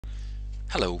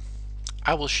Hello,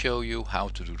 I will show you how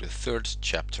to do the third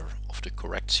chapter of the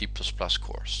Correct C++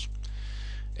 course.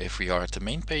 If we are at the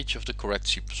main page of the Correct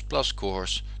C++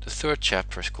 course, the third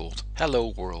chapter is called Hello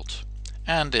World,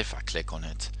 and if I click on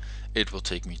it, it will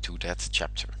take me to that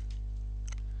chapter.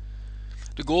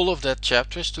 The goal of that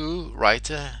chapter is to write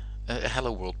a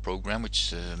Hello World program,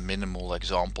 which is a minimal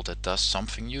example that does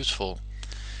something useful.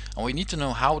 And we need to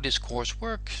know how this course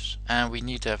works, and we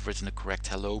need to have written the correct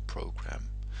hello program.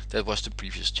 That was the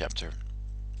previous chapter.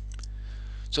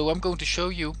 So I'm going to show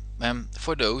you,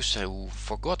 for those who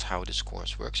forgot how this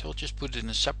course works, I'll just put it in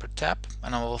a separate tab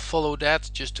and I will follow that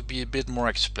just to be a bit more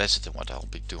explicit in what I'll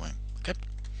be doing. Okay.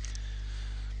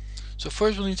 So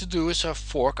first we need to do is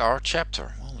fork our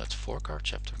chapter. Well, let's fork our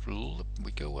chapter.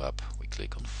 We go up, we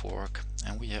click on fork,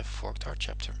 and we have forked our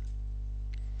chapter.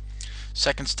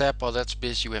 Second step, while that's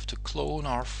busy, we have to clone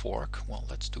our fork. Well,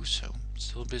 let's do so.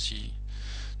 Still busy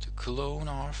to clone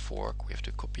our fork. We have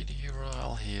to copy the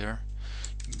URL here,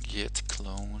 git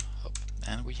clone up,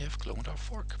 and we have cloned our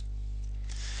fork.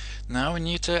 Now we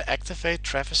need to activate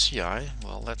Travis CI.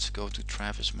 Well, let's go to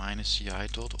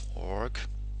travis-ci.org.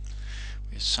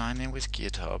 We sign in with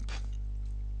GitHub.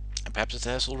 And perhaps it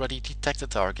has already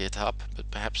detected our GitHub, but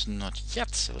perhaps not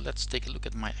yet. So let's take a look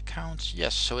at my accounts.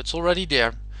 Yes, so it's already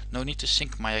there. No need to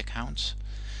sync my accounts,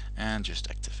 and just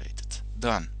activate it.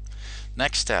 Done.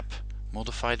 Next step,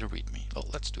 modify the README. Well,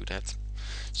 let's do that.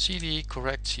 cd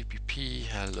correct cpp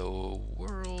hello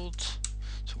world.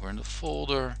 So we're in the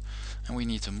folder, and we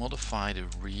need to modify the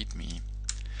README.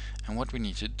 And what we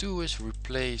need to do is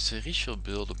replace Richel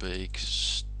Bilderbeek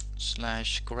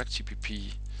 / correct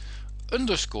cpp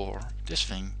underscore this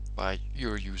thing by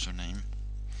your username.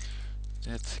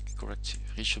 That correct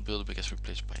Richel Bilderbeek is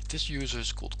replaced by this user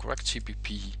is called correct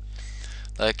cpp.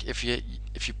 Like if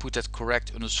you put that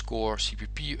correct underscore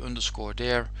cpp underscore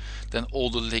there, then all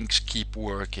the links keep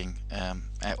working,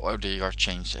 or they are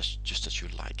changed just as you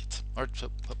like it. Alright,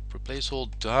 so replace all,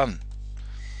 done.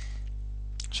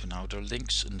 So now the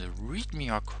links in the README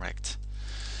are correct.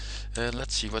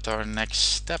 Let's see what our next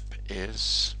step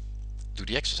is. Do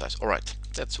the exercise. Alright,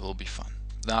 that will be fun.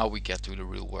 Now we get to the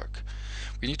real work.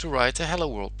 We need to write a hello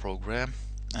world program.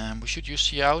 We should use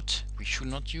cout. We should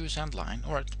not use endline.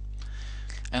 Alright.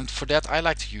 And for that I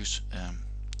like to use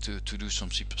to do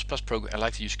some C++ program, I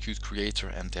like to use Qt Creator,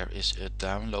 and there is a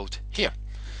download here.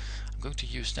 I'm going to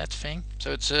use that thing.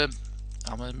 So it's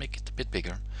I'm going to make it a bit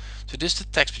bigger. So this is the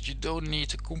text, but you don't need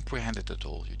to comprehend it at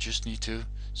all. You just need to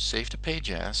save the page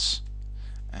as,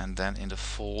 and then in the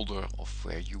folder of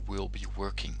where you will be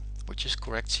working, which is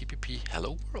correct cpp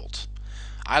hello world.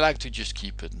 I like to just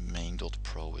keep it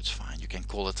main.pro. It's fine. You can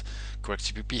call it correct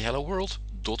cpp hello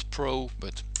world.pro,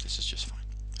 but this is just fine.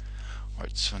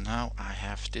 Alright, so now I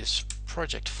have this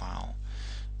project file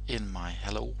in my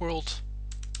hello world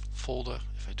folder.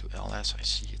 If I do ls, I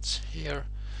see it's here.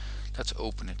 Let's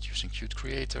open it using Qt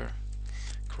Creator.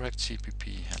 Correct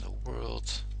cpp hello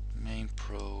world main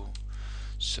pro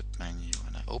submenu,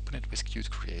 and I open it with Qt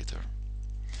Creator.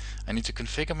 I need to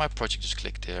configure my project. Just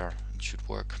click there. It should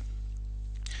work.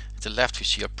 At the left we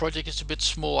see our project is a bit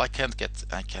small. I can't get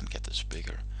this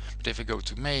bigger. But if I go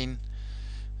to main,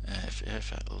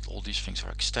 if all these things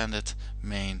are extended,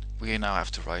 main, we now have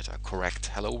to write a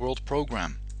correct hello world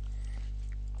program.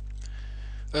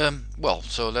 Well,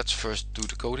 so let's first do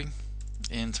the coding.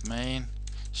 Int main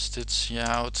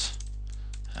std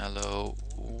hello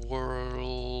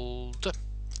world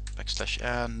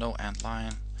 \n, no end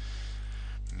line.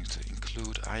 We need to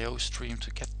include IOStream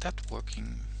to get that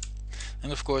working.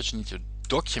 And of course you need to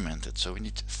document it, so we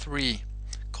need 3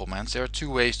 commands. There are 2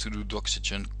 ways to do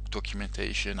Doxygen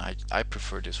documentation. I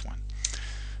prefer this one.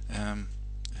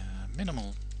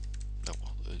 Minimal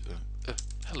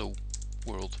hello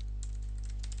world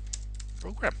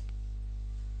program.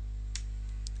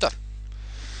 Done.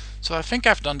 So I think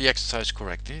I've done the exercise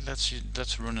correctly.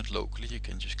 Let's run it locally. You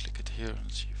can just click it here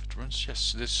and see if it runs.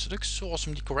 Yes, this looks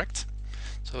awesomely correct.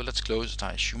 So let's close it.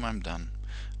 I assume I'm done.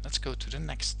 Let's go to the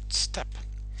next step.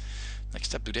 Next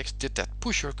step, did that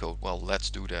push your code? Well, let's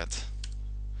do that.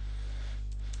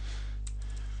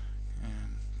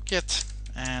 Git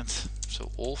add,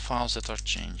 so all files that are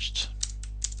changed,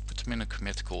 put them in a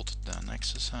commit called done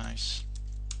exercise,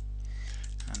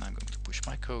 and I'm going to push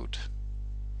my code.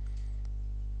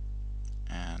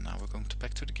 And now we're going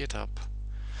back to the GitHub,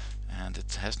 and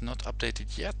it has not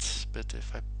updated yet, but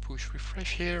if I push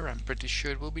refresh here, I'm pretty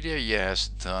sure it will be there. Yes,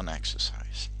 done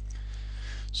exercise.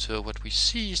 So what we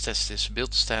see is that this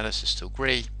build status is still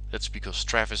gray. That's because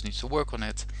Travis needs to work on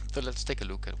it. So let's take a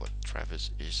look at what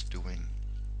Travis is doing.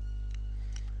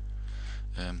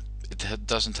 It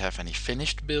doesn't have any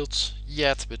finished builds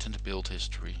yet, but in the build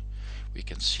history we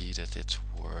can see that it's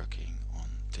working on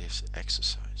this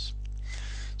exercise.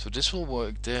 So this will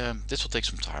work. This will take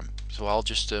some time. So I'll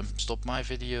just stop my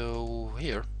video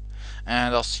here,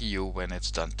 and I'll see you when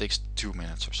it's done. It takes 2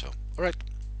 minutes or so. Alright.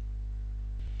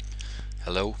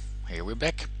 Hello, here we're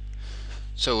back.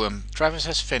 So Travis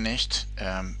has finished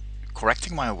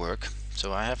correcting my work.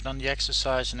 So I have done the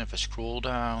exercise, and if I scroll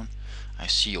down, I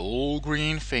see all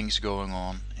green things going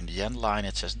on. In the end line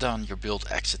it says done, your build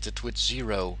exited with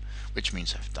 0, which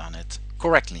means I've done it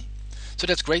correctly. So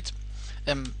that's great.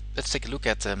 Let's take a look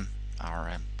at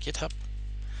our GitHub.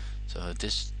 So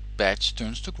this badge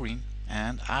turns to green,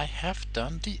 and I have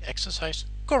done the exercise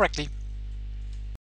correctly.